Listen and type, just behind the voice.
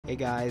Hey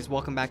guys,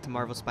 welcome back to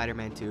Marvel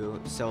Spider-Man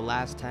 2. So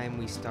last time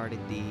we started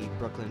the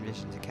Brooklyn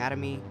Visions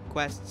Academy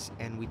quests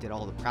and we did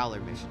all the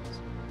Prowler missions.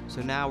 So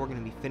now we're going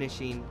to be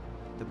finishing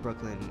the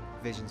Brooklyn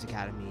Visions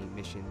Academy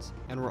missions,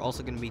 and we're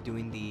also going to be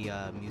doing the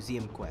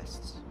museum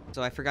quests.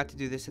 So I forgot to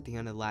do this at the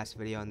end of the last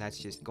video, and that's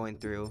just going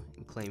through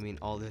and claiming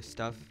all this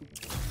stuff.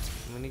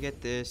 I'm going to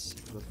get this.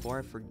 Before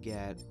I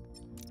forget,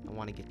 I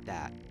want to get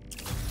that.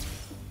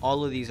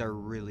 All of these are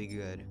really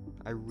good.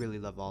 I really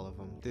love all of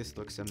them. This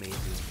looks amazing.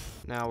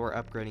 Now we're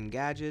upgrading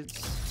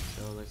gadgets.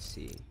 So let's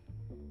see.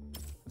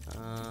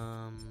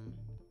 Let's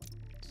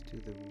do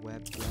the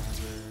web grabber.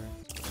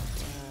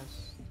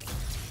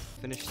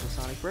 Finish the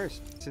Sonic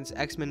Burst. Since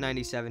X-Men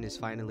 97 is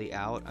finally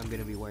out, I'm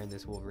gonna be wearing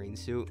this Wolverine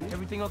suit.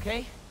 Everything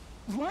okay?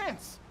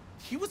 Lance,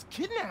 he was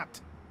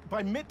kidnapped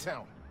by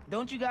Midtown.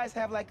 Don't you guys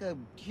have like a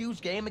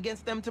huge game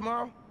against them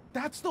tomorrow?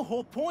 That's the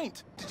whole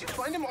point. Did you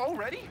find him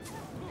already?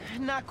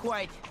 Not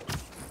quite.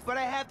 But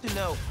I have to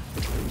know.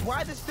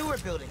 Why the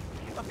Stewart building?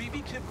 A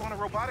BB kid won a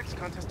robotics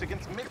contest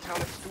against Midtown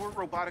at Stewart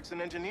Robotics and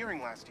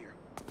Engineering last year.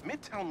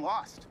 Midtown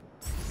lost.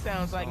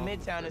 Sounds like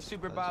Midtown is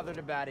super bothered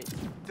about it.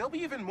 They'll be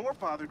even more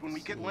bothered when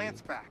we get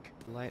Lance back.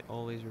 Light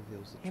always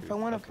reveals the truth. If I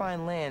want to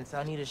find Lance,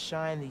 I'll need to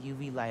shine the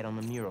UV light on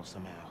the mural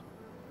somehow.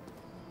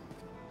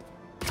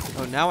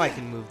 Oh, now I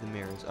can move the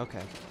mirrors.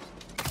 Okay.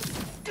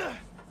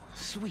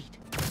 Sweet.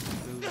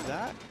 Move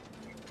that.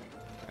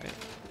 Alright.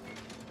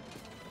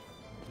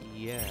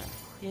 Yeah.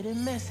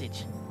 Hidden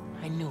message.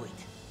 I knew it.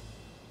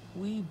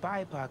 We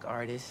BIPOC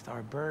artists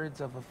are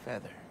birds of a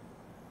feather.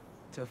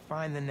 To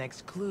find the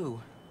next clue,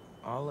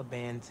 all a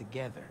band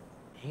together.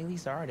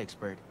 Haley's art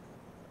expert.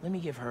 Let me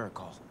give her a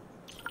call.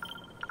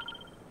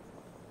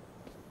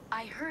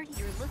 I heard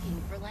you're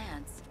looking for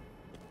Lance.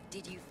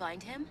 Did you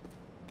find him?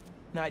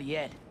 Not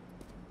yet.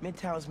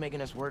 Midtown's making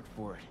us work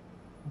for it.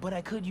 But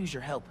I could use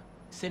your help.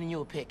 Sending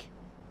you a pic.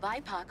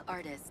 BIPOC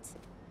artists.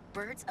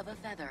 Birds of a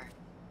feather.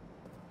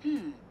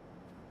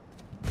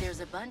 There's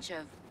a bunch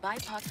of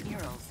BIPOC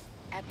murals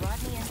at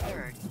Rodney and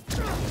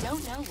 3rd.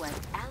 Don't know what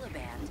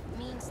Alaband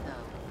means,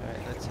 though.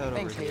 Alright, let's head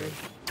Thanks, over here.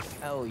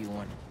 Haley. I owe you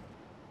one.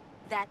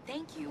 That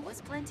thank you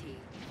was plenty.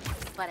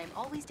 But I'm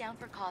always down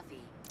for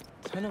coffee.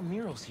 Ton of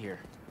murals here.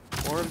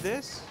 More of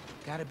this?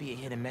 Gotta be a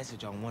hidden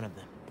message on one of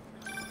them.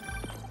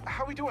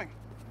 How are we doing?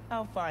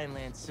 I'll find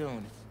Lance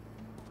soon.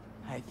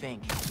 I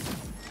think.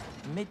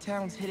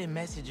 Midtown's hidden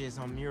messages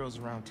on murals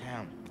around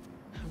town.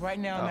 Right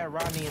now I'm at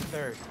Rodney and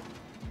 3rd.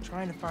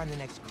 Trying to find the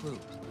next clue.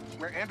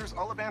 Where Anders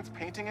Olaband's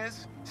painting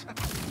is?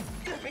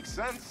 Makes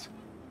sense.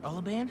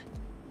 Olaband?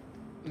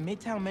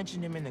 Midtown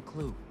mentioned him in the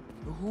clue.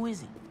 Who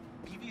is he?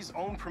 BV's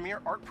own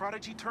premier art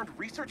prodigy turned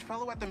research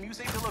fellow at the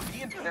Musée de la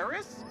Vie in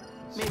Paris?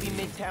 Maybe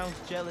Midtown's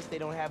jealous they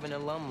don't have an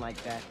alum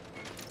like that.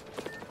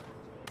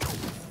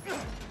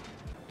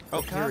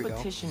 Oh, The here we go.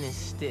 competition is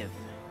stiff,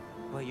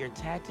 but your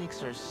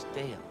tactics are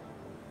stale.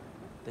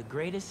 The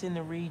greatest in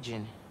the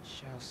region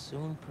shall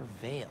soon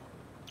prevail.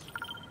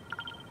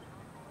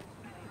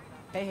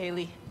 Hey,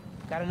 Haley.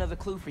 Got another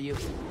clue for you.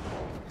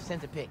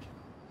 Sent a pic.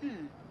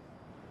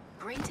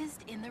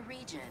 Greatest in the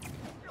region.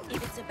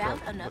 If it's about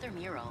another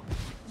mural,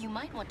 you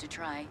might want to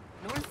try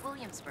North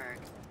Williamsburg.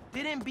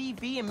 Didn't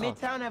BV and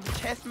Midtown have a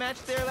chess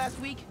match there last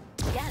week?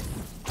 Yes,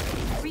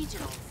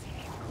 regionals.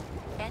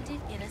 Ended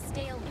in a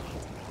stalemate.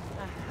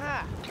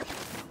 Aha!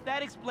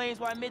 That explains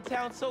why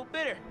Midtown's so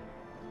bitter.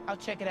 I'll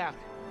check it out.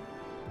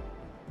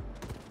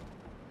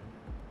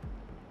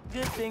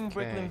 Good thing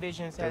Brooklyn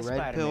Visions has the red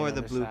Spider-Man pill or on the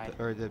their blue side.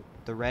 or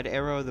the red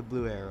arrow or the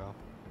blue arrow.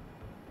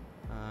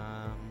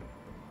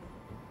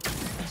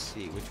 Let's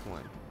see which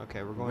one.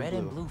 Okay, we're going Red blue.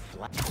 and blue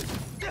fly.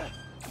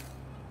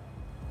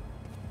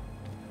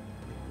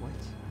 What?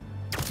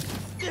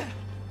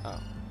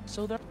 Oh.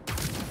 So they're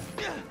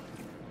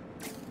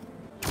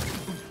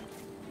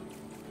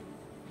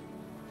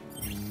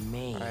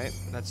Main. Alright,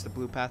 that's the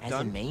blue path As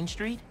done. in Main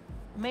Street?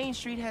 Main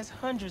Street has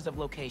hundreds of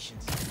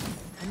locations.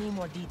 I need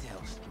more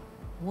details.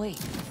 Wait.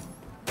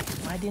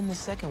 Why didn't the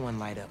second one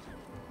light up?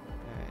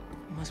 Alright.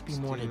 Must be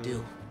Let's more to do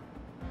do.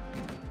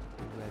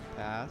 The red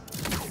path.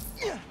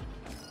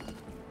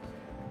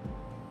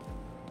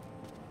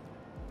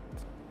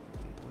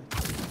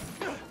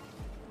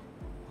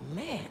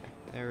 Man,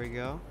 There we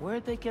go.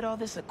 where'd they get all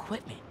this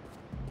equipment?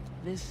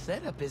 This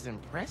setup is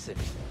impressive.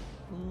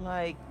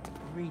 Like,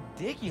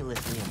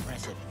 ridiculously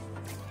impressive.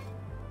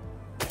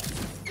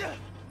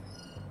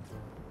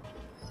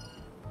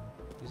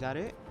 Is that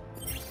it?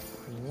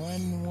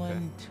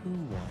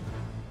 1121.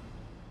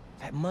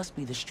 That must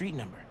be the street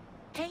number.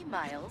 Hey,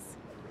 Miles.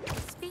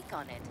 Speak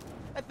on it.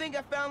 I think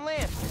I found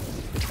Lance.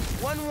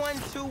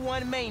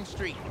 1121 Main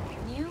Street.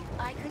 Knew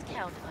I could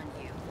count on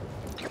you.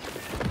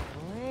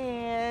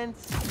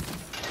 Lance.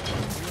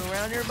 You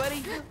around here,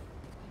 buddy?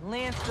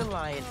 Lance the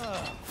Lion.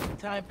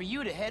 Time for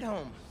you to head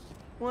home.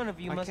 One of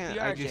you I must be can't,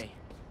 I RJ.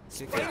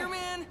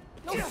 Spider-Man?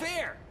 No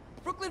fair!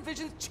 Brooklyn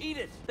Vision's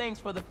cheated! Thanks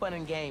for the fun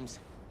and games.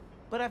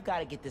 But I've got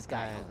to get this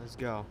guy Alright, home. let's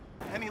go.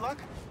 Any luck?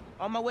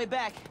 On my way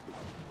back.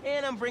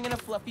 And I'm bringing a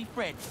fluffy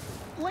friend.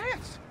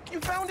 Lance, you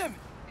found him!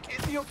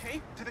 Is he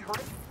okay? Did they hurt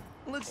him?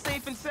 Looks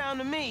safe and sound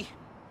to me.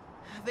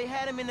 They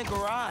had him in the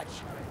garage.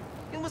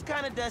 It was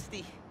kind of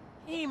dusty.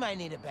 He might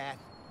need a bath.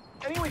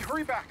 Anyway,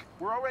 hurry back.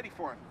 We're all ready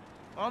for him.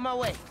 On my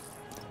way.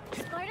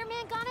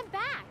 Spider-Man got him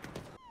back.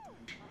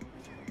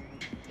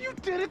 You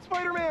did it,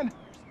 Spider-Man!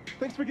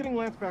 Thanks for getting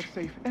Lance back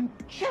safe, and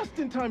just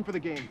in time for the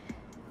game.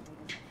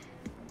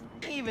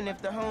 Even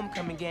if the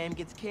homecoming game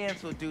gets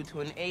canceled due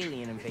to an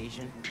alien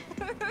invasion,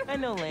 I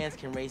know Lance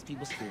can raise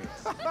people's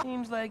spirits.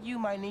 Seems like you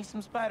might need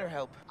some spider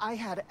help. I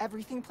had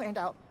everything planned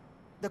out.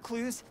 The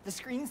clues, the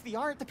screens, the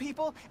art, the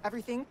people,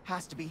 everything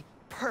has to be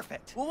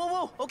perfect. Whoa, whoa,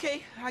 whoa!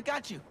 Okay, I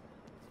got you.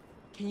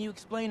 Can you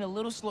explain a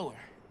little slower?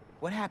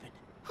 What happened?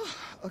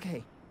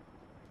 Okay.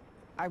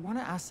 I want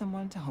to ask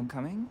someone to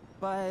homecoming,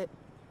 but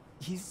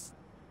he's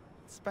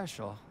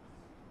special.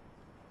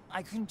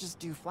 I couldn't just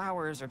do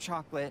flowers or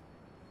chocolate.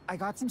 I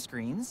got some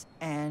screens,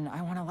 and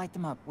I want to light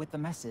them up with the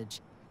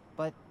message,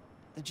 but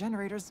the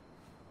generator's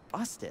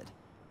busted.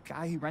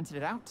 Guy who rented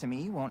it out to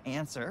me won't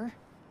answer.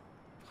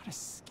 What a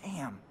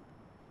scam.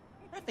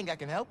 I think I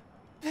can help.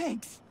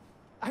 Thanks.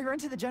 I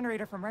rented the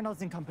generator from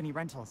Reynolds and Company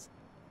Rentals.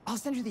 I'll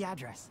send you the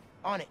address.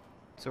 On it.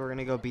 So we're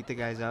gonna go beat the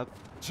guys up.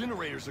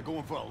 Generators are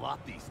going for a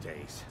lot these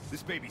days.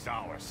 This baby's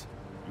ours.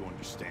 You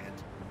understand?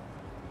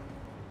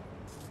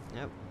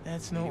 Yep.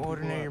 That's no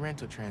ordinary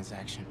rental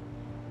transaction.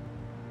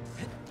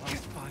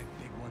 Lost 5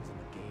 big ones in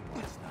the game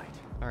last night.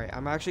 All right,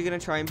 I'm actually gonna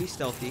try and be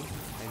stealthy.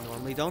 I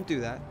normally don't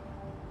do that,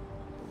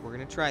 but we're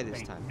gonna try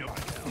this time. No.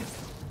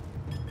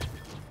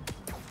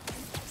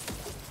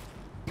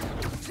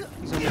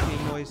 He's only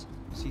making noise.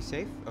 Is he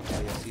safe?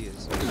 Okay, yes he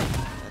is.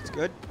 That's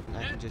good.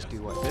 I can just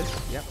do what,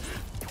 this? Yep.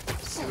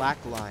 Slack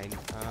line.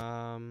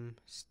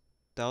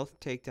 Stealth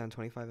takedown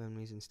 25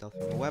 enemies and stealth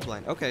from a web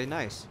line. Okay,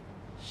 nice.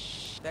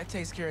 That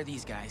takes care of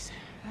these guys.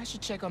 I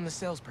should check on the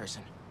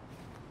salesperson.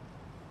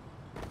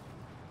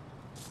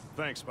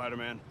 Thanks,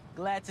 Spider-Man.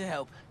 Glad to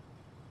help.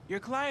 Your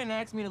client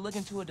asked me to look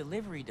into a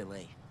delivery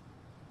delay.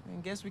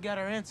 I guess we got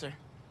our answer.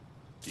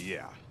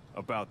 Yeah,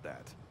 about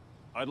that.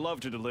 I'd love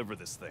to deliver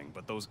this thing,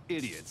 but those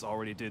idiots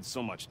already did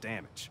so much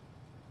damage.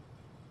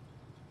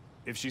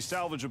 If she's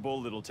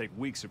salvageable, it'll take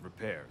weeks of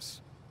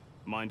repairs.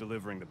 Mind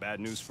delivering the bad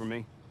news for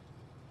me?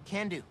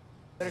 Can do.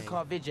 Better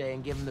call Vijay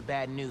and give him the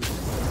bad news.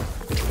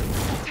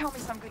 Tell me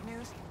some good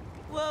news.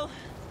 Well,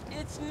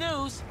 it's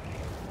news.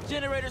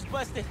 Generator's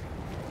busted.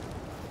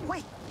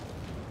 Wait.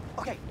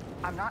 Okay,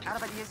 I'm not out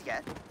of ideas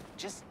yet.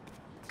 Just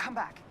come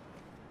back.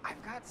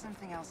 I've got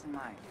something else in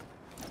mind.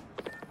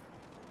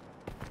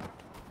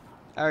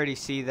 I already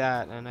see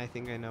that, and I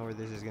think I know where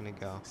this is gonna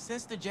go.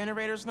 Since the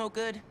generator's no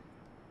good,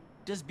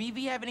 does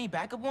BV have any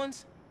backup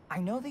ones? I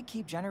know they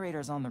keep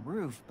generators on the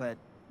roof, but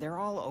they're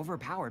all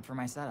overpowered for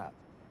my setup.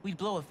 We'd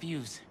blow a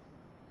fuse.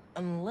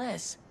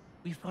 Unless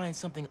we find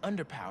something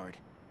underpowered.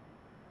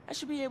 I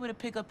should be able to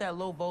pick up that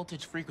low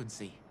voltage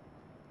frequency.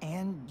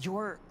 And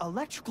your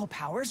electrical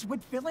powers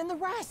would fill in the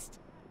rest.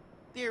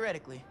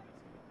 Theoretically.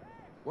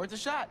 Worth a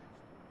shot.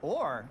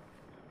 Or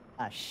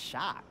a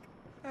shock.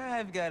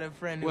 I've got a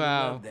friend who would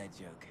Wow. love that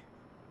joke.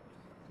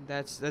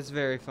 That's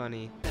very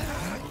funny.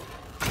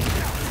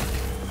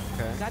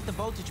 Okay. Got the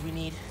voltage we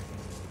need.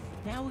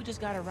 Now we just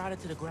gotta route it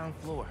to the ground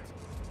floor.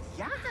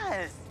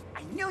 Yes!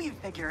 I knew you'd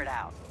figure it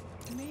out.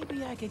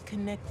 Maybe I could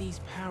connect these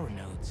power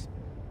nodes.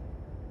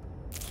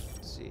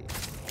 Let's see.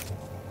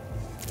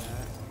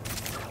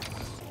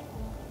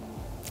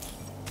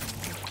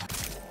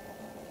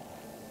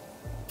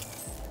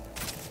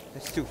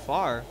 That's too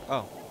far.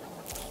 Oh.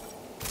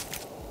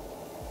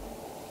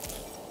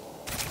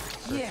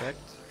 Yeah. Perfect.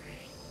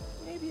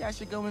 Maybe I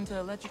should go into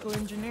electrical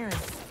engineering.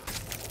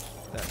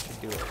 That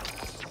should do it.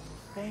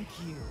 Thank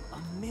you. A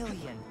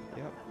million.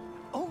 Yep.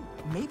 Oh,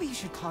 maybe you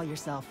should call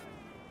yourself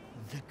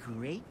the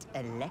Great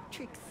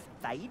Electric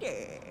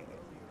Spider.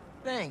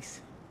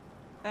 Thanks.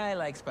 I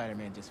like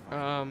Spider-Man just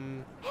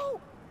fine.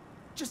 Oh!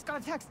 Just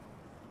got a text.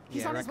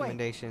 He's Yeah, on his way.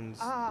 recommendations.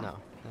 No.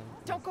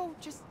 Don't go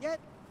just yet.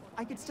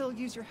 I could still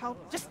use your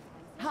help. Just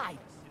hide.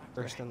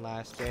 First and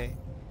last day.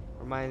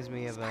 Reminds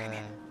me of a.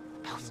 Spider-Man,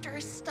 poster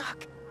is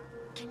stuck.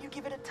 Can you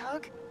give it a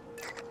tug?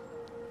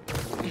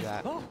 Do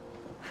that. Oh!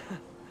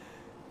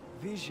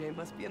 Vijay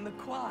must be in the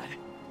quad.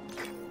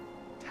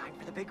 Time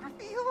for the big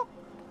reveal.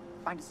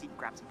 Find a seat and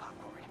grab some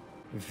popcorn.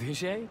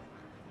 Vijay?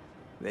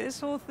 This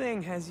whole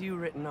thing has you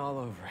written all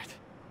over it.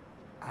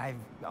 I've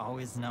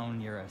always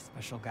known you're a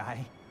special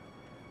guy.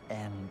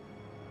 And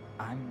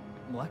I'm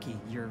lucky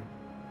you're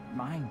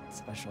my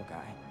special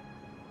guy.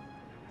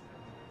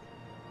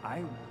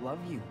 I love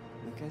you,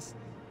 Lucas.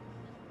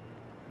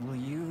 Will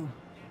you...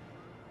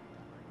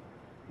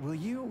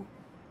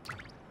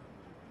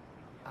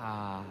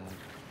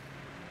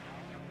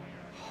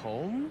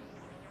 Home?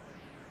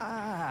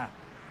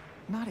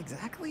 Not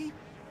exactly.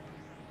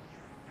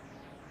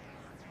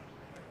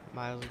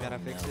 Miles gotta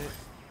fix it.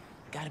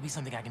 Gotta be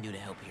something I can do to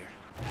help here.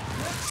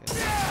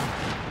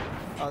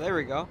 Oh, there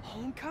we go.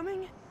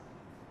 Homecoming?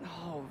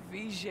 Oh,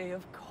 Vijay,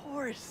 of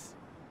course.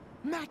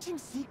 Matching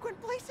sequin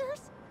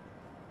blazers?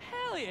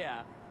 Hell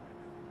yeah.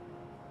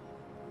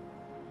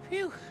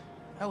 Phew.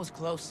 That was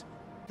close.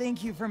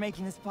 Thank you for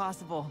making this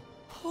possible.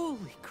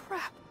 Holy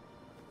crap.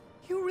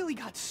 You really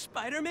got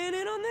Spider-Man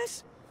in on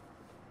this?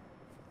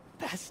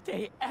 Best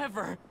day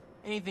ever.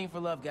 Anything for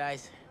love,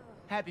 guys.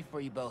 Happy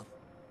for you both.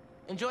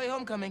 Enjoy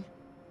homecoming.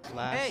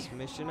 Last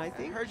mission, I I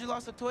think. heard you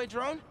lost a toy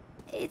drone?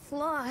 It's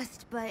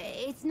lost, but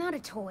it's not a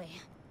toy.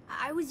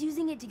 I was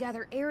using it to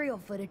gather aerial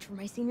footage for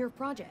my senior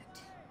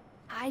project.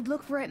 I'd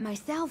look for it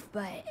myself,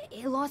 but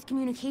it lost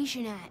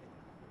communication at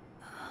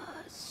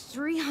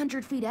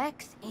 300 feet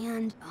X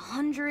and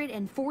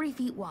 140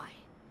 feet Y.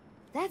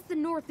 That's the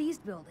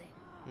northeast building.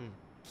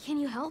 Can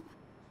you help?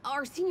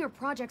 Our senior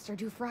projects are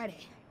due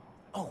Friday.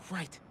 Oh,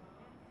 right.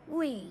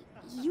 Wait,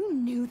 you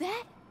knew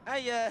that?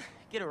 I,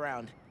 get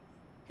around.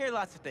 Hear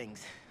lots of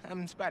things.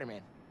 I'm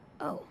Spider-Man.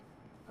 Oh,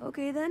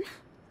 okay then.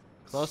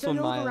 Close So one,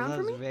 you'll look Miles. around That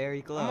for was me?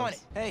 very close. I'm on it.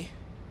 Hey,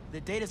 the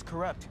data's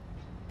corrupt.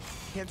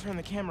 Can't turn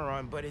the camera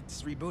on, but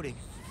it's rebooting.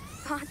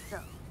 Thought so.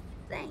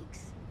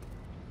 Thanks.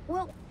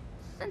 Well,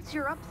 since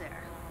you're up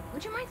there,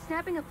 would you mind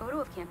snapping a photo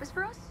of campus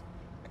for us?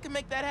 I can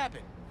make that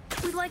happen.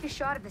 We'd like a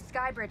shot of the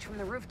sky bridge from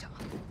the rooftop.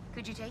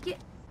 Could you take it?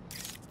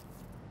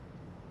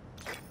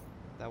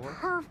 That one?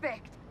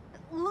 Perfect.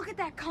 Look at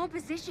that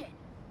composition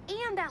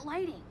and that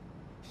lighting.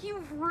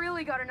 You've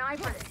really got an eye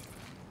for this.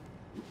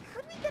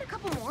 Could we get a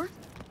couple more?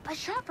 A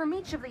shot from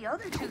each of the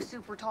other 2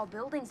 super tall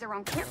buildings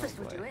around campus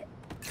would do it.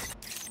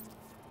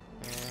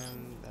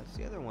 And that's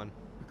the other one.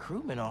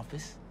 Recruitment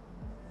office?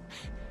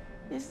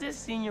 Is this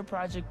senior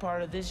project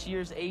part of this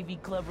year's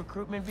AV Club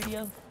recruitment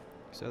video?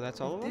 So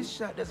that's all of If them? this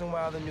shot doesn't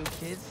wow the new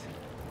kids,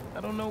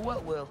 I don't know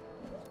what will.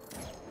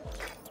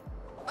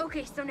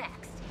 Okay, so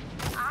next.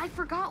 I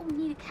forgot we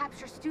need to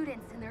capture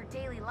students in their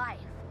daily life.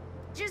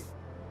 Just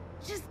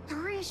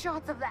 3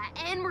 shots of that,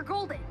 and we're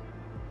golden.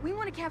 We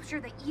want to capture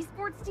the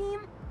esports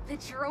team, the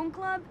drone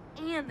club,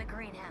 and the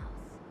greenhouse.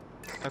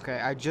 Okay,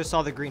 I just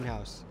saw the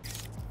greenhouse.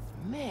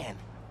 Man.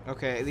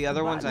 Okay, the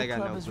other ones I got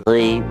no Club is- clue.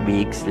 3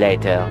 weeks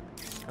later.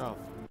 Oh.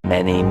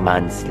 Many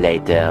months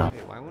later.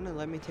 Wait, why won't it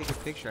let me take a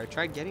picture? I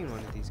tried getting one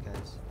of these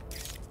guys.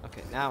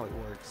 Okay, now it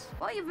works.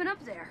 While you've been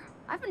up there,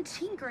 I've been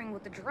tinkering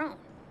with the drone.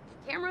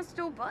 Camera's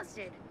still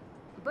busted,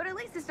 but at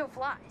least it still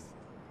flies.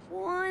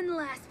 One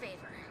last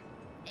favor.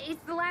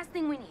 It's the last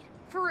thing we need,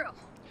 for real.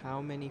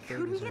 How many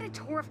favors Could we get are a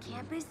tour of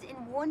campus in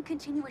one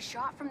continuous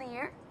shot from the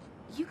air?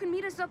 You can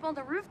meet us up on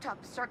the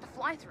rooftop to start the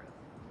fly-through.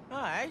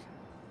 Alright.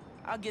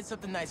 I'll get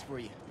something nice for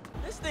you.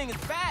 This thing is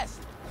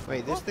fast!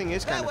 Wait, this thing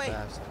is that kind of way.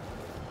 fast.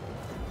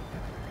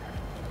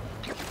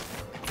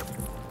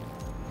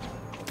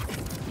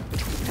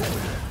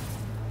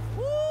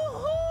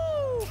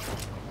 Woohoo!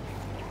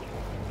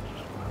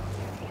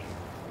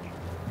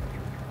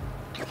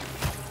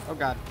 Oh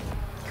god.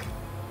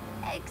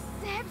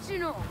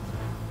 Exceptional!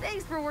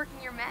 Thanks for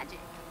working your magic.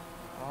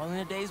 All in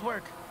a day's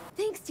work.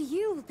 Thanks to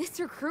you, this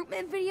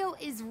recruitment video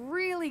is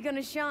really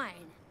gonna shine.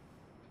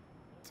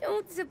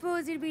 Don't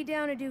suppose you'd be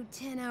down to do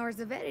 10 hours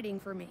of editing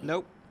for me.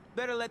 Nope.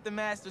 Better let the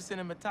master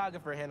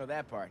cinematographer handle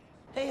that part.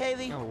 Hey,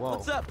 Haley, Oh, whoa.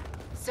 what's up?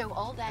 So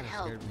all that Kinda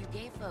help scared me. you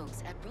gave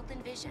folks at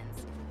Brooklyn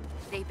Visions,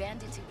 they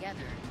banded together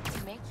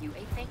to make you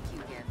a thank you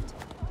gift.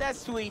 That's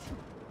sweet.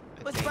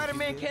 But thank you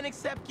Spider-Man gift? can't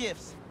accept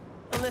gifts.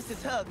 Unless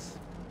it's hugs.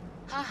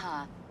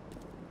 Haha.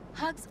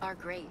 Hugs are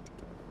great,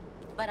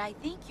 but I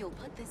think you'll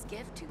put this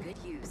gift to good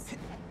use.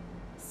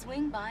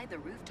 Swing by the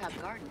rooftop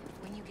garden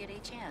when you get a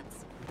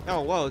chance.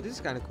 Oh, whoa, this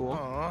is kind of cool.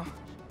 Aw,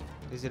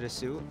 Is it a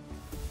suit?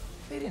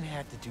 they didn't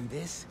have to do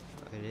this.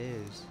 It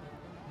is.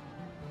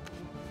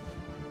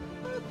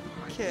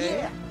 Okay.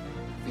 Yeah,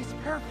 it's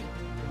perfect.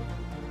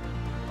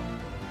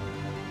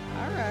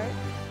 Alright.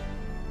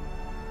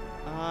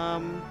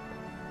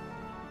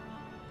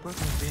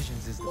 Brooklyn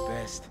Visions is the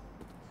best.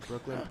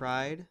 Brooklyn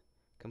Pride.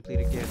 Complete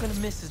a I'm gift. gonna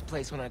miss this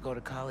place when I go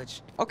to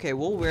college. Okay,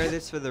 we'll wear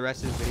this for the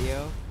rest of the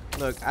video.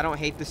 Look, I don't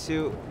hate the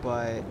suit,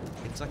 but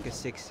it's like a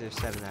 6 or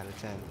 7 out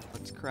of 10.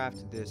 Let's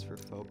craft this for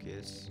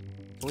focus.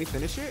 Can we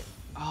finish it?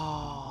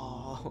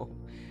 Oh,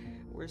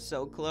 we're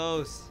so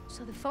close.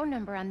 So the phone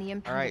number on the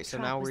impounded Alright, so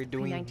truck now was we're the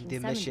doing the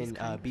pre-1970s mission,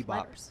 kind of Bebop.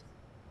 letters.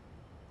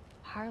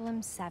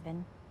 Harlem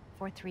 7,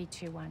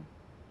 4321.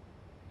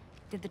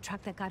 Did the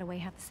truck that got away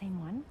have the same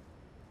one?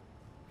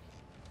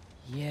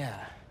 Yeah.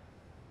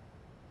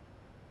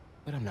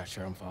 But I'm not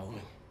sure I'm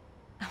following.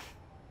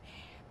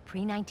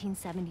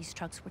 Pre-1970s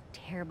trucks were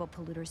terrible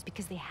polluters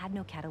because they had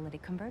no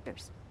catalytic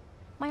converters.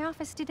 My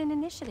office did an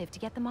initiative to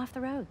get them off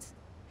the roads.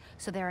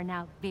 So there are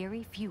now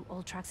very few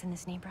old trucks in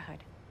this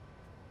neighborhood.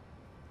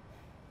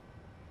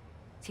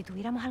 Si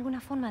tuviéramos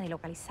alguna forma de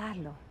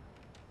localizarlo.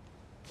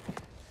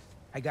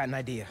 I got an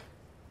idea.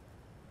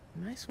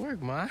 Nice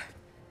work, Ma.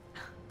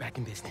 Back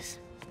in business.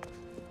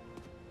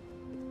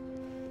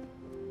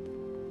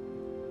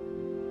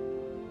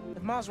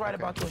 If Ma's right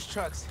about those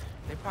trucks,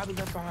 they probably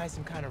left behind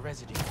some kind of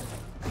residue.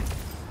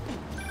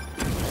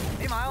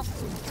 Hey, Miles.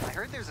 I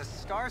heard there's a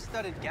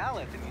star-studded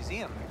gala at the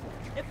museum.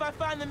 If I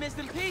find the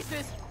missing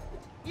pieces,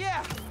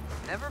 yeah.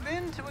 Never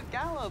been to a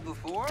gala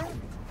before.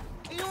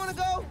 You wanna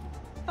go?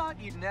 Thought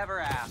you'd never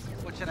ask.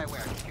 What should I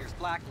wear? Pierce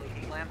black,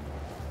 lady lamp?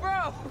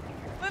 Bro,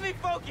 let me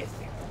focus.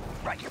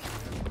 Right.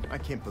 I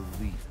can't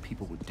believe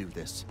people would do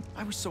this.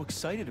 I was so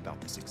excited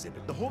about this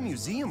exhibit. The whole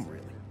museum,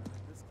 really.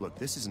 Look,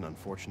 this is an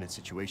unfortunate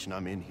situation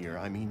I'm in here.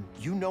 I mean,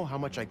 you know how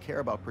much I care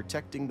about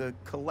protecting the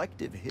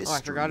collective history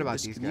I forgot about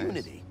of this these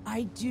community. guys.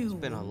 I do, It's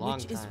been a long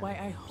which is time. why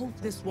I hope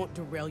this won't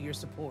derail your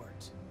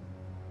support.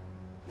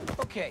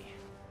 Okay,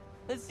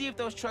 let's see if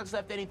those trucks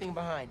left anything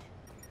behind.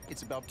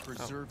 It's about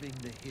preserving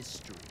the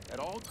history at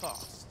all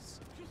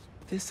costs.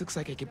 This looks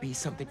like it could be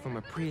something from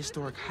a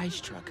prehistoric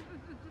heist truck.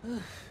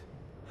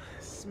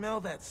 Smell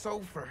that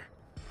sulfur.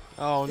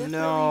 Oh Definitely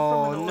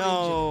no, from an old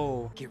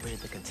no. engine. Get rid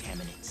of the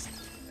contaminants.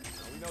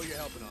 We know you're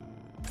helping us.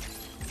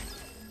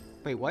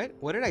 Wait, what?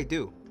 What did I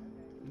do?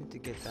 I need to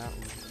get that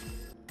one.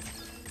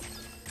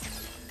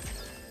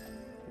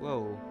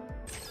 Whoa.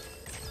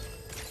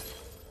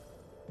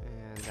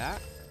 And that?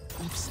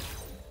 Oops.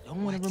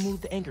 Don't want to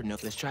remove the anchor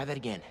note. Let's try that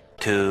again.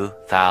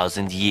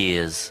 2,000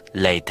 years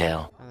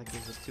later. Oh, that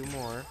gives us 2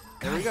 more.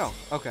 There we go.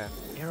 Okay.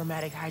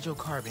 Aromatic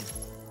hydrocarbon.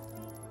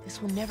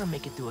 This will never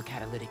make it through a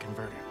catalytic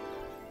converter.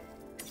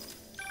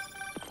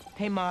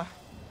 Hey, Ma.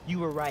 You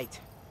were right.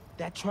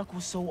 That truck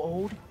was so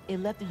old, it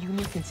left a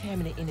unique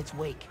contaminant in its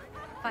wake.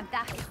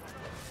 Fantastic.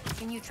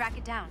 Can you track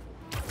it down?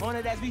 On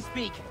it as we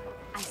speak.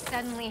 I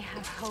suddenly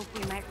have hope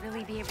we might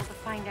really be able to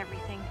find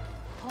everything,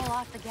 pull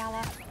off the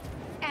gala,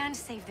 and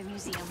save the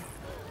museum.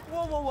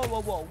 Whoa, whoa, whoa,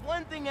 whoa, whoa.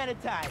 One thing at a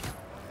time.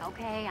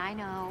 Okay, I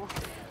know.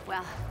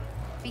 Well,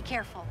 be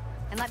careful,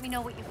 and let me know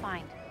what you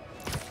find.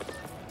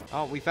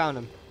 Oh, we found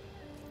him.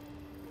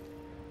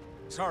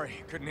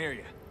 Sorry, couldn't hear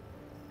you.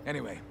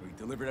 Anyway, we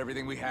delivered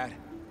everything we had.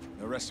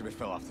 The rest of it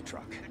fell off the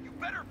truck. Then you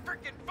better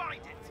frickin'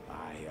 find it!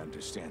 I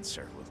understand,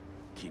 sir. We'll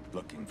keep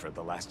looking for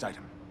the last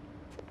item.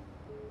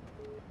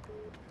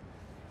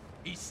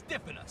 He's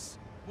stiffing us.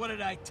 What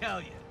did I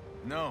tell you?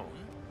 No.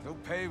 He'll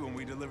pay when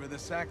we deliver the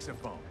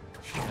saxophone.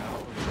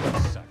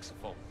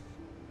 Saxophone.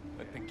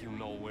 I think you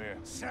know where.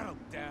 Settle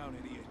down,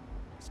 idiot.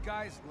 This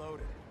guy's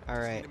loaded.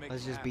 Alright,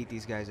 let's just beat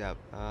these guys up.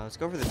 Let's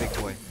go for the big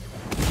boy.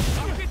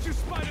 I'll get you,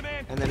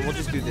 Spider-Man! And then we'll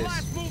just do this.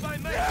 Last move I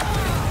made.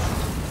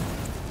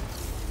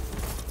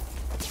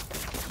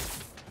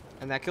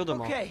 And that killed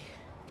them all. Okay.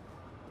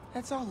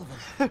 That's all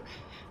of them.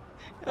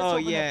 Oh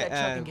open up that truck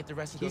yeah, and get the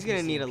rest of he's those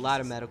gonna need a missing lot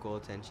of pieces. medical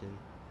attention.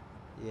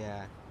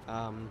 Yeah.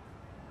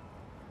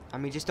 I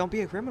mean, just don't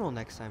be a criminal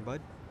next time,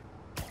 bud.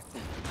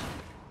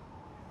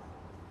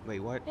 Wait,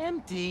 what?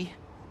 Empty.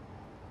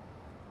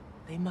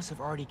 They must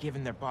have already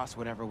given their boss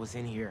whatever was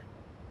in here.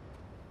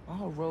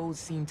 All roads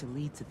seem to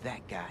lead to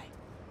that guy.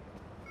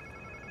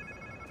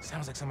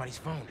 Sounds like somebody's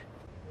phone.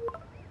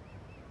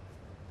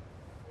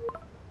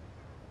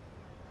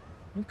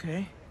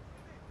 Okay.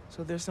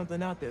 So there's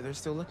something out there they're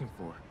still looking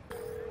for.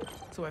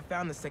 So I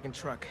found the second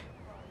truck,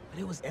 but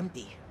it was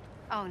empty.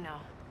 Oh no.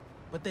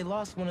 But they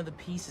lost one of the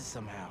pieces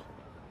somehow.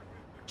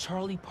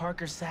 Charlie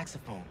Parker's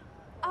saxophone.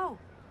 Oh,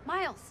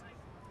 Miles.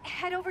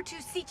 Head over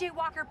to C.J.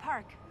 Walker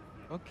Park.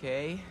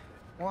 Okay.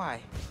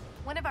 Why?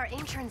 One of our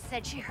interns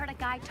said she heard a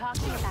guy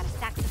talking about a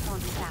saxophone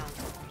he found.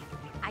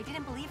 I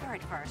didn't believe her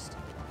at first.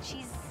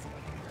 She's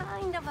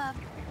kind of a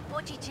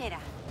bochichera.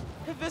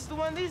 If it's the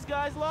one these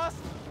guys lost,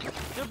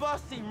 their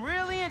boss seemed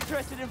really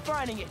interested in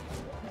finding it.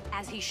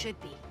 As he should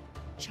be.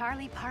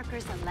 Charlie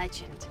Parker's a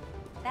legend.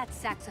 That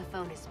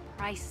saxophone is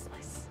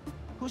priceless.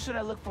 Who should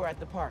I look for at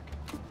the park?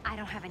 I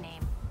don't have a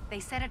name. They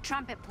said a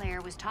trumpet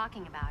player was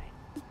talking about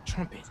it.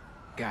 Trumpet.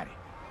 Got it.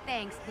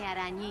 Thanks, mi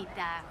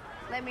arañita.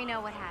 Let me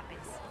know what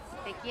happens.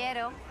 Te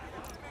quiero.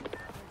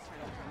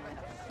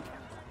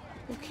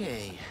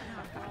 Okay.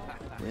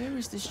 Where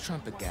is this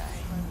trumpet guy?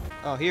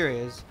 Oh, here he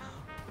is.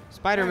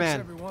 Spider-Man.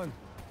 Thanks, everyone.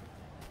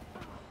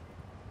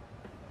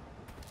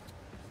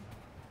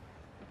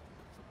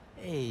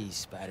 Hey,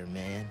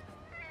 Spider-Man.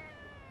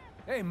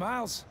 Hey,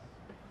 Miles.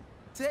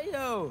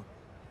 Teo!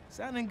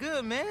 Sounding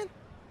good, man.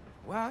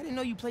 Wow, I didn't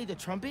know you played the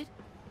trumpet.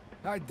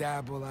 I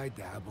dabble.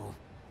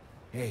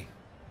 Hey,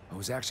 I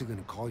was actually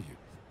gonna call you.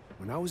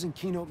 When I was in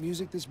Keynote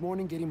Music this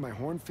morning getting my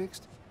horn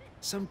fixed,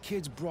 some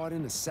kids brought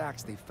in a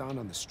sax they found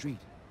on the street.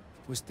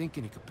 Was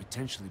thinking it could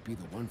potentially be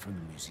the one from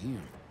the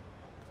museum.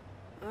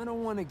 I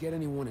don't want to get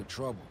anyone in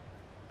trouble.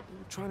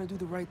 We're trying to do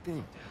the right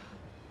thing.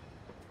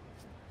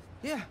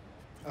 Yeah,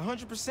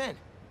 100%.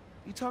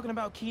 You talking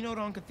about Keynote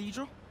on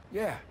Cathedral?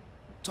 Yeah,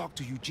 talk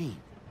to Eugene.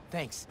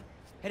 Thanks.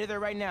 Headed there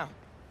right now.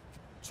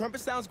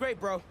 Trumpet sounds great,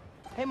 bro.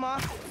 Hey, Ma,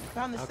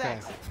 found the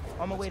sax.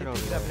 On my way to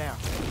pick it up now.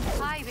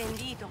 Hi,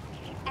 bendito.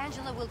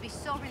 Angela will be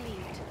so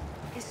relieved.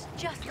 This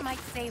just might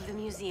save the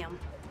museum.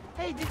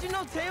 Hey, did you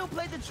know Teo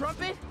played the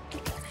trumpet?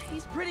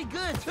 He's pretty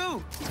good,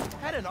 too.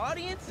 Had an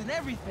audience and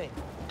everything.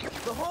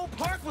 The whole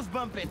park was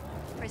bumping.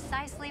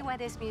 Precisely why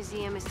this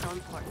museum is so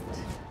important.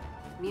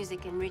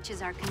 Music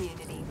enriches our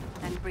community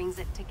and brings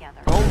it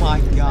together. Oh my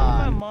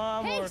God. My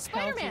mom Hey, or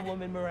Spider-Man!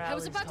 Councilwoman Morales I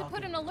was about to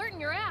put an alert in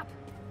your app.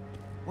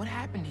 What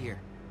happened here?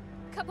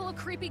 A couple of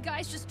creepy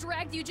guys just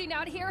dragged Eugene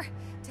out of here.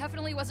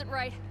 Definitely wasn't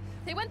right.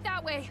 They went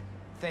that way.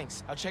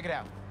 Thanks. I'll check it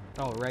out.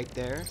 Oh, right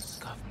there.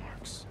 Scuff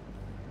marks.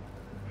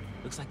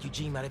 Looks like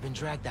Eugene might have been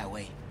dragged that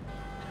way.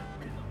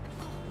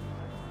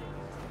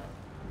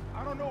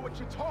 I don't know what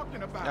you're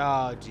talking about.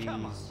 Oh,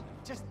 jeez.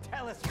 Just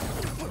tell us.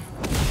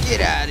 Get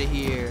out of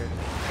here.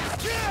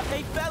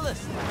 Hey,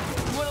 fellas,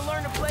 you want to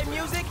learn to play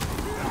music?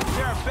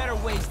 There are better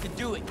ways to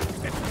do it.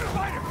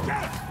 Spider,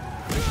 get it!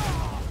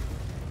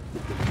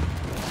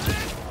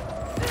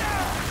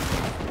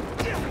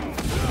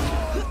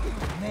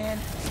 Man,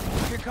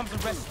 here comes the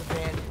rest of the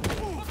band.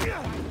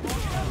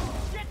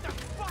 Get the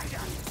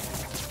spider!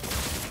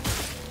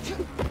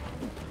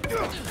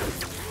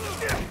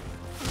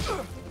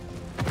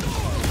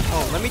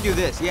 Oh, let me do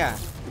this. Yeah.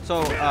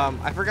 So,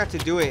 I forgot to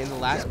do it in the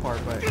last part,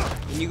 but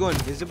when you go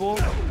invisible,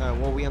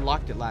 well, we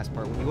unlocked it last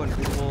part. When you go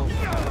invisible,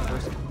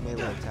 first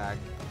melee attack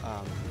in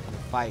a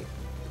fight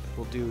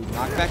will do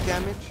knockback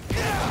damage.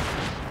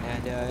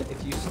 And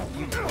if you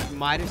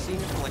might have seen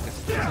it for like a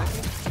split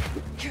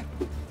second,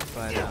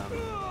 but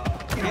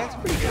yeah, it's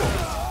pretty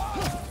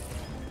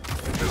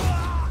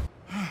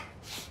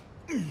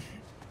good.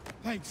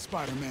 Thanks,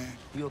 Spider-Man.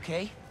 You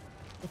okay?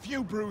 A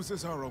few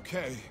bruises are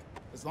okay,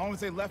 as long as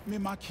they left me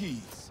my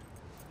keys.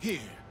 Here,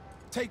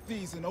 take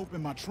these and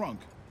open my trunk.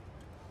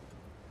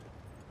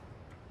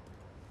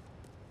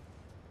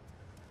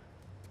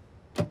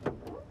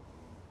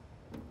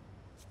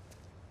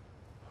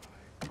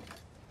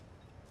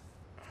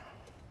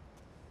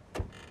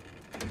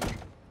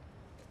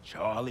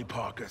 Charlie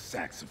Parker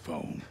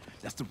saxophone.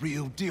 That's the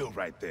real deal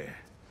right there.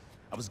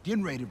 I was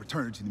getting ready to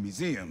return it to the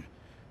museum,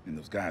 and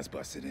those guys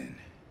busted in.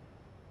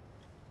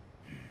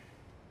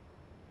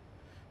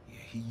 Yeah,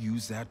 he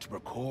used that to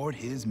record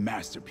his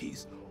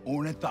masterpiece,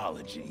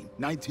 Ornithology,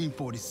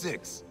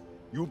 1946.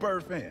 You a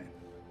Bird fan?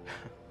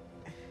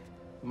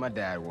 My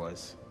dad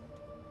was.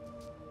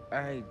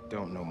 I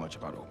don't know much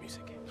about old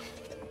music.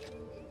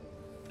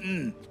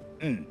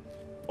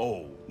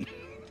 Old.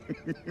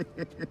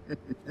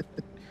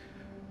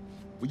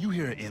 When you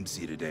hear an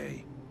MC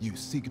today, use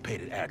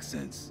syncopated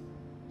accents,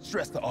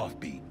 stress the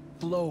offbeat,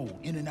 flow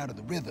in and out of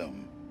the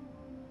rhythm.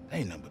 They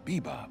ain't nothing but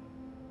bebop.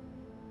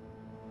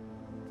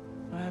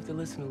 I'll have to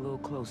listen a little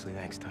closely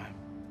next time.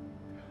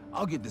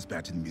 I'll get this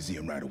back to the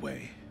museum right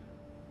away.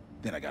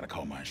 Then I gotta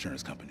call my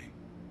insurance company.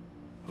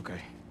 Okay,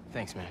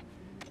 thanks, man.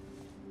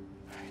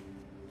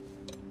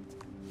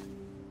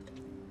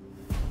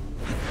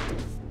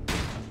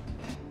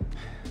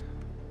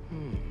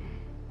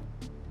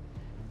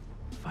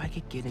 If I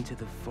could get into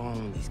the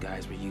phone these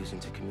guys were using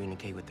to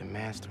communicate with the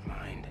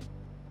mastermind.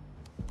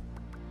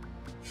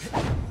 We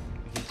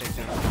can take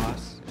down the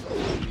boss.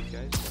 You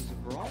guys use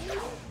a brawl?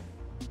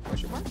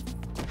 Question mark?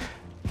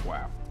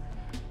 Wow.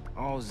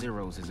 All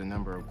zeros is a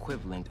number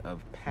equivalent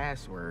of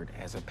password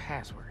as a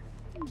password.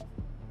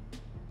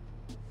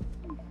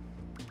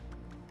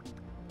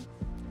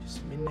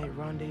 Just a midnight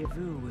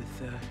rendezvous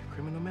with a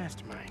criminal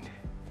mastermind.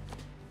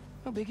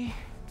 No biggie.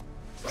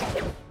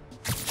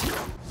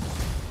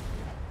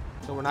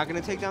 So we're not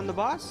gonna take down the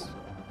boss?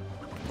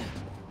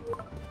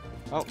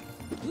 Oh.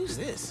 Who's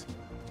this?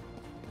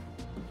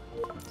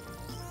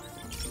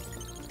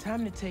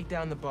 Time to take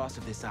down the boss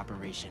of this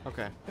operation.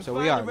 Okay, And so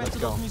find we are. the rest Let's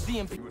of go. those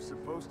museum You were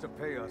supposed to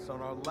pay us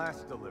on our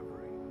last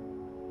delivery.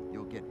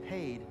 You'll get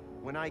paid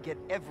when I get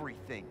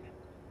everything.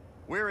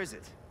 Where is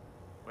it?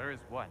 Where is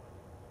what?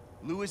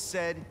 Lewis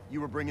said you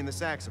were bringing the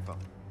saxophone.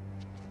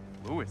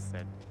 Lewis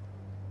said.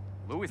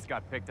 Lewis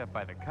got picked up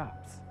by the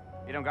cops.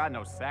 He don't got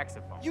no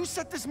saxophone. You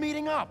set this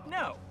meeting up!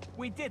 No,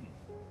 we didn't.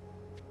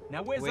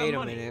 Now where's Wait the a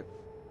money? minute.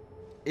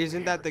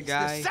 Isn't that the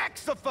guy The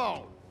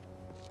saxophone!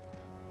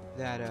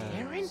 that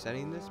Aaron?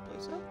 setting this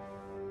place up?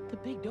 The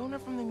big donor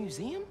from the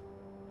museum?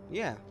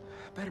 Yeah.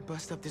 Better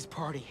bust up this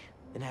party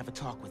and have a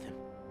talk with him.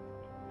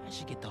 I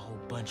should get the whole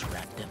bunch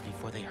wrapped up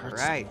before they hurt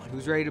Right. someone.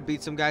 Who's ready to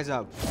beat some guys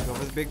up? Go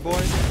for the big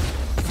boy.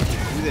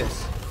 Do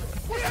this.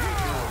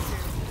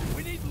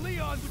 We need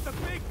Leon with the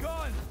big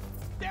gun!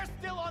 They're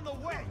still on the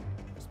way!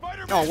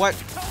 Spider-Man! Oh, what?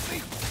 Help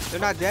me! They're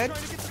not dead?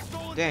 Trying to get the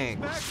stolen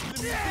Dang. things back to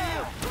the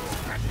museum!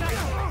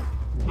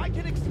 I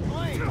can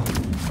explain!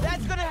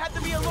 That's gonna have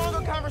to be a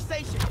longer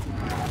conversation.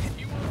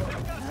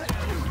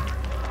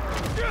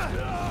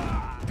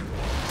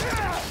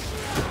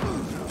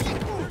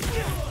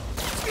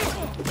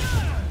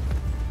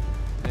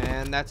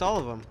 And that's all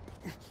of them.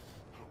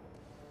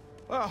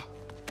 Oh,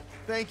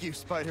 thank you,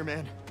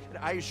 Spider-Man. And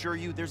I assure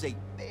you, there's a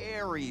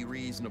very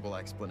reasonable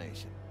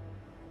explanation.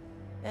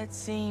 That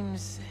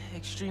seems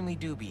extremely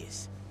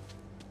dubious.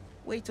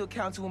 Wait till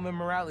Councilwoman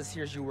Morales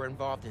hears you were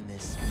involved in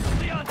this.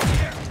 Leon,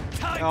 here!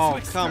 Time Oh,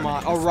 to come on.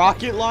 exterminate A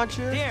rocket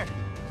launcher? Here,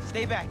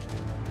 stay back.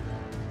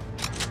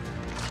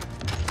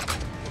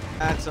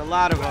 That's a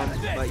lot of them.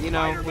 But, you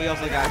know, we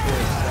also got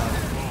this, so.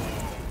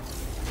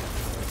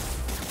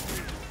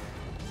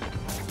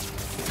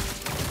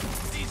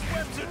 These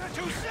webs are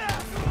too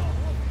soft!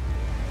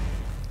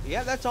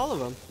 Yeah, that's all of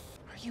them.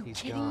 Are you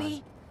He's kidding gone.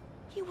 me?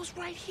 He was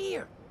right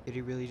here. Did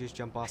he really just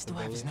jump off I still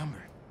the have his building?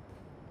 number.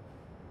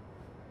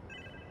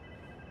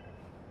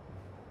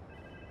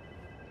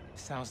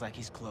 Sounds like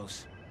he's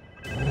close.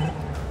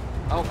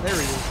 Oh, there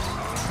he is.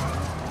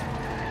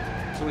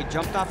 So we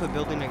jumped off a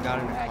building and got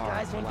in a That car.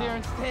 guy's on Wow.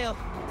 Darren's tail.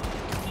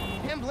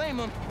 Can't blame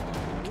him.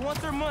 He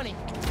wants their money.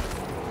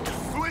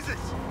 Who is it?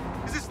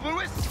 Is this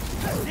Lewis?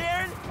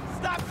 Darren,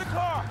 stop the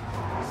car!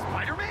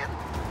 Spider-Man?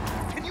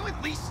 Can you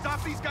at least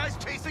stop these guys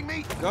chasing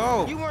me?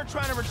 Go! You weren't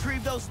trying to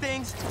retrieve those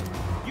things.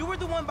 You were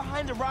the one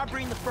behind the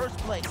robbery in the first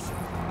place.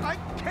 I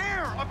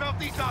care about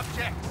these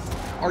objects!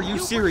 Are you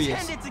serious? You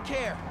pretended to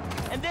care,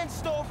 and then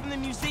stole from the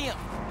museum.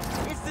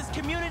 It's this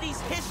community's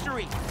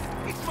history.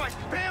 It's my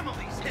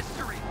family's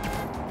history!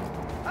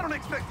 I don't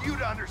expect you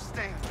to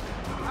understand.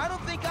 I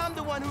don't think I'm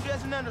the one who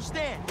doesn't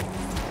understand.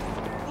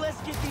 Let's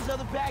get these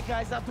other bad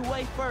guys out the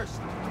way first.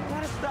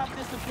 Gotta stop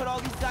this and put all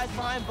these guys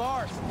behind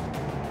bars.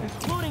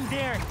 Including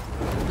Darren.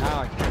 Now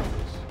I can do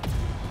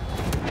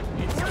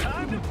this. It's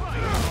time to fight!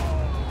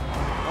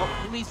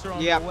 Oh, police are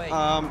on yeah, their way.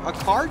 a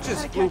car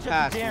just flew catch up to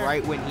past Darren.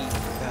 right when he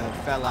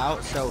fell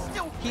out, so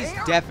he's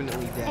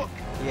definitely dead.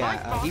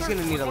 Yeah, he's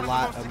gonna need a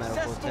lot of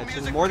medical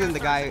attention, more than the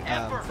guy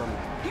from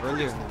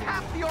earlier in the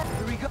video.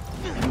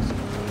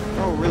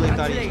 Oh, really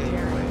thought he was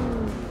getting away.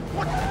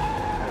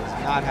 That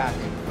is not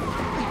happening.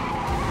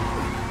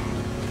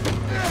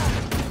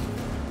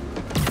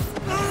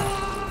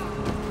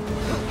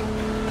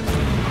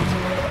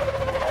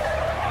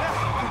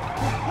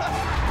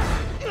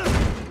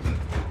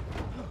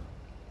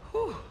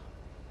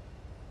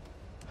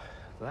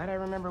 Glad I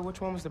remember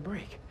which one was the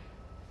brake.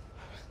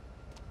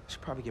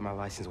 Should probably get my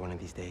license one of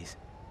these days.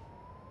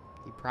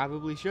 He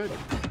probably should.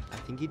 I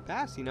think he'd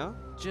pass, you know?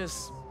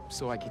 Just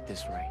so I get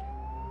this right.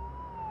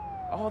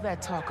 All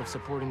that talk of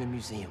supporting the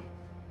museum.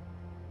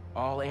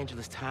 All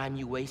Angela's time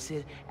you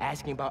wasted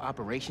asking about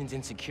operations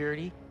and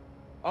security.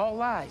 All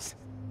lies.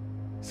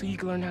 So you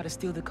can learn how to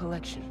steal the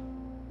collection.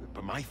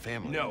 But my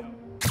family... No.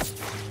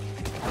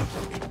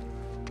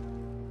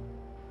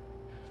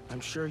 I'm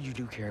sure you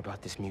do care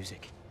about this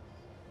music.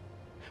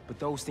 But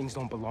those things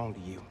don't belong to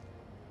you.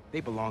 They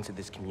belong to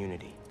this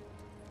community.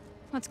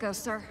 Let's go,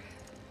 sir.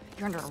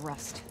 You're under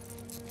arrest.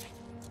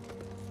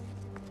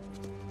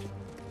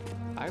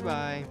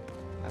 Bye-bye.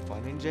 Have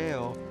fun in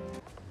jail.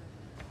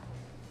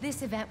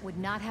 This event would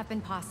not have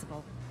been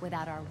possible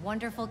without our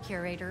wonderful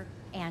curator,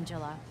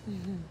 Angela,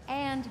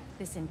 and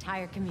this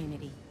entire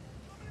community.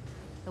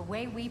 The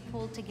way we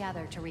pulled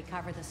together to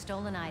recover the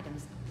stolen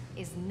items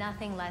is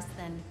nothing less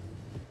than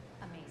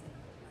amazing.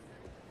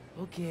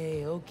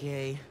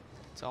 Okay.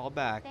 It's all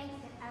back. Thanks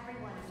to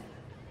everyone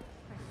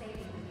for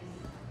saving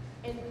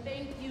the museum. And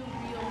thank you,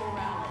 Rio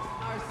Morales,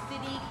 our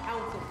city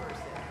council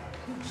person,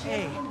 who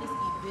Hey. championed this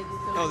event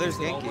so Oh, there's it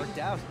all Yankee. worked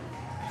Out.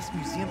 This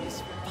museum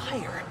is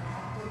fire.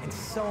 And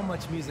so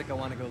much music I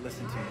want to go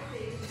listen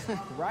to.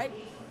 Right?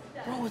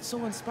 Bro, it's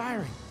so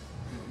inspiring.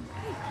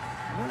 Hey,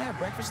 you wanna have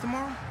breakfast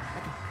tomorrow? I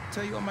can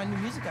tell you all my new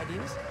music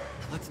ideas.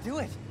 Let's do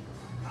it.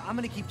 I'm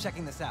gonna keep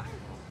checking this out.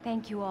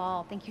 Thank you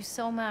all. Thank you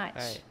so much.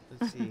 All right,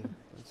 let's see.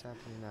 What's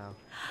happening now?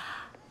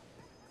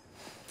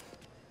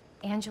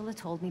 Angela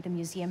told me the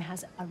museum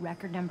has a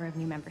record number of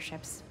new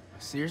memberships.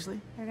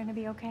 Seriously? They're gonna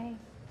be okay.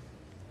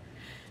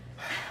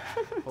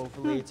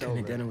 Hopefully it's over.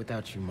 Couldn't have done it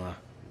without you, Ma.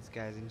 This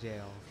guy's in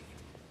jail.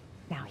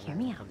 Now hear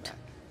me out.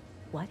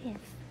 What if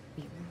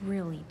we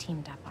really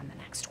teamed up on the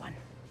next one?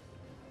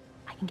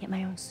 I can get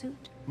my own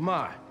suit.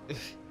 Ma.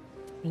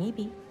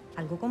 Maybe.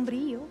 Algo con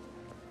brillo.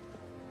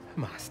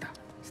 Ma, stop.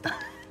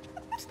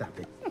 Stop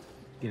it.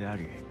 Get out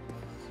of here.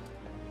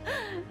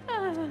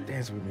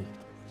 Dance with me.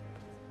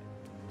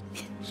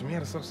 Show me how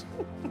to salsa.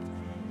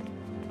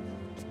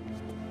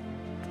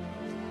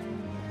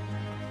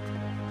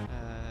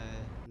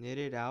 Knit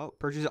it out.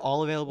 Purchase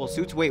all available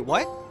suits. Wait,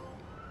 what?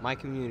 My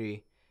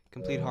community.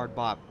 Complete hard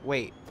bop.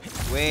 Wait.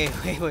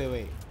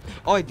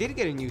 Oh, I did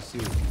get a new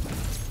suit.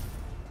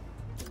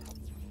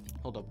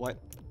 Hold up, what?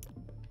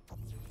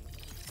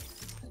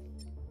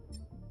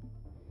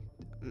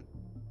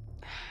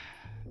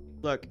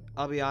 Look,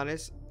 I'll be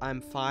honest.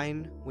 I'm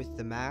fine with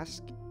the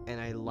mask, and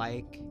I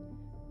like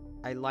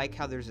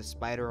how there's a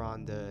spider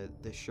on the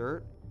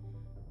shirt.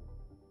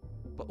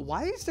 But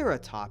why is there a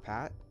top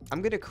hat?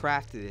 I'm gonna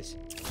craft this.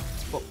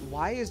 But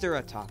why is there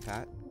a top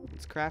hat?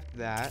 Let's craft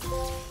that.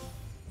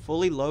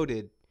 Fully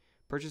loaded.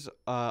 Purchase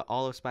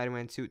all of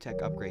Spider-Man suit tech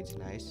upgrades.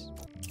 Nice.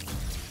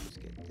 Let's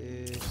get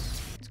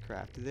this. Let's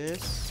craft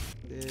this.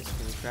 Can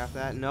we craft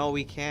that? No,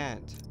 we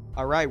can't.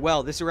 Alright,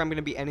 well, this is where I'm going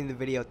to be ending the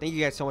video. Thank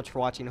you guys so much for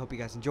watching. I hope you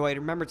guys enjoyed.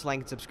 Remember to like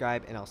and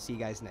subscribe, and I'll see you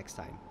guys next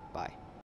time. Bye.